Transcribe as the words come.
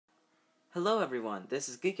Hello everyone, this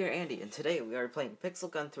is Geeker Andy, and today we are playing Pixel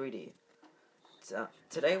Gun 3D. So,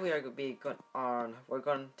 today we are we're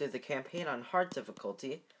going to do the campaign on hard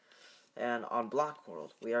difficulty, and on Block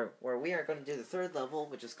World, we are going to do the third level,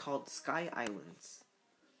 which is called Sky Islands.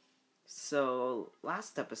 So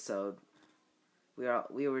last episode,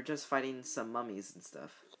 we were just fighting some mummies and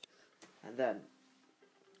stuff, and then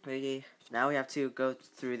now we have to go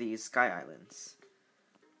through these Sky Islands,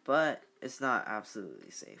 but it's not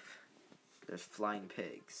absolutely safe. There's flying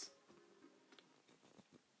pigs.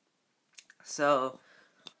 So,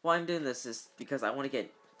 why I'm doing this is because I want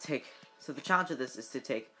to so the challenge of this is to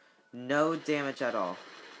take no damage at all.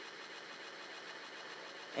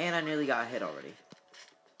 And I nearly got hit already.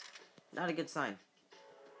 Not a good sign.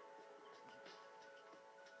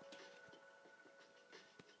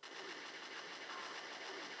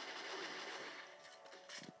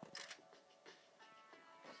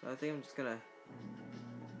 So I think I'm just gonna...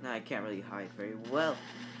 Nah, I can't really hide very well.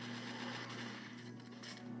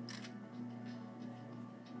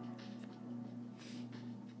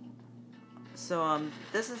 So,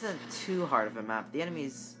 this isn't too hard of a map. The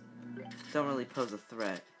enemies don't really pose a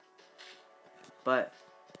threat. But,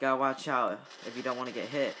 gotta watch out if you don't want to get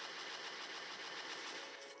hit.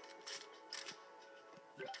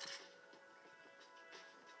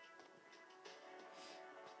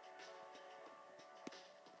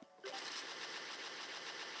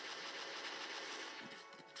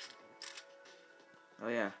 Oh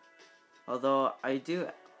yeah. Although, I do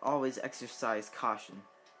always exercise caution.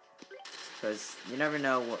 Because you never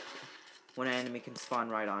know when an enemy can spawn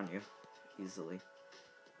right on you easily.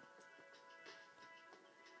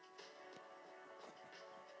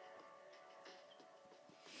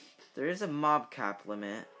 There is a mob cap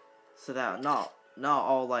limit, so that not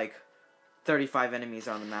all like 35 enemies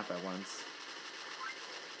are on the map at once.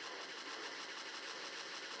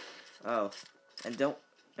 Oh,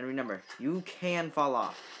 and remember, you can fall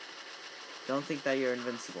off. Don't think that you're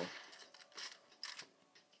invincible.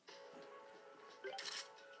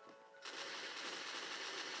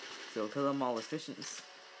 So kill them all efficiently.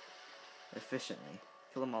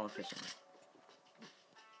 Kill them all efficiently.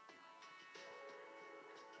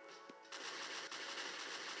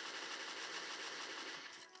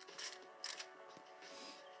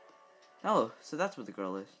 Oh, so that's where the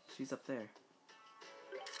girl is. She's up there.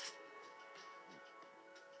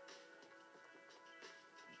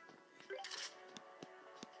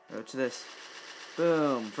 Watch this.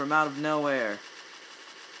 Boom! From out of nowhere.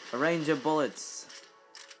 A range of bullets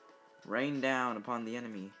rain down upon the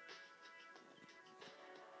enemy.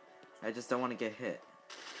 I just don't want to get hit.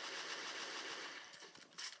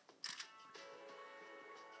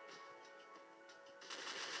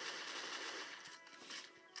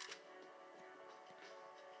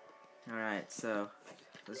 Alright, so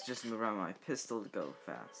let's just move around my pistol to go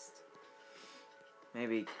fast.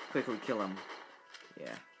 Maybe quickly kill him.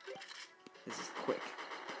 Yeah. This is quick.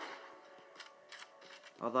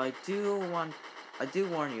 Although I do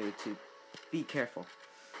warn you to be careful.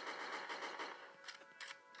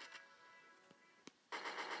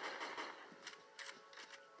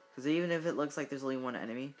 Because even if it looks like there's only one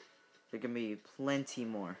enemy, there can be plenty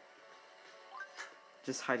more.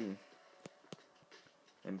 Just hiding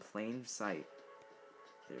in plain sight.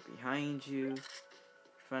 They're behind you, in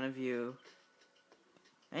front of you,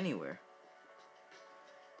 anywhere.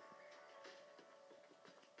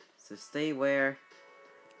 So stay aware.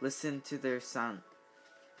 Listen to their sound.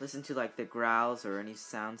 Listen to like the growls or any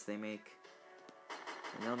sounds they make,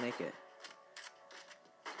 and they'll make it.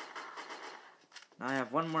 Now I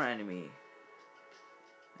have one more enemy,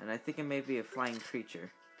 and I think it may be a flying creature.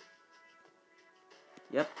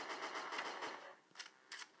 Yep.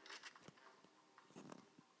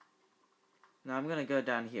 Now I'm gonna go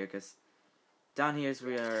down here, because down here is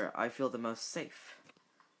where I feel the most safe.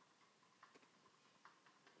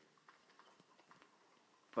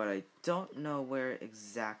 But I don't know where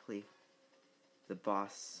exactly the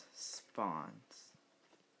boss spawns.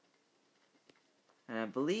 And I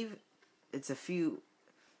believe it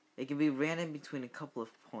can be random between a couple of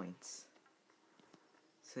points.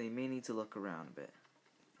 So you may need to look around a bit.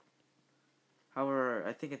 However,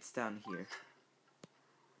 I think it's down here.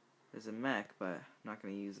 There's a mech, but I'm not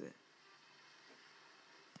going to use it.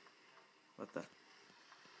 What the?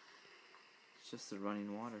 It's just the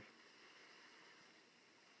running water.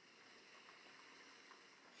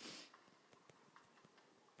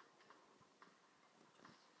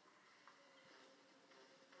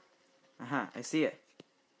 Aha, I see it.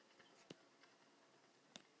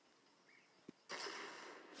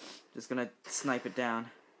 Just gonna snipe it down.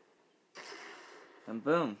 And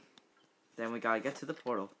boom. Then we gotta get to the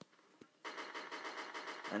portal.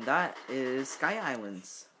 And that is Sky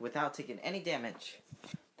Islands without taking any damage.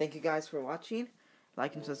 Thank you guys for watching.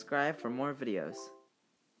 Like and subscribe for more videos.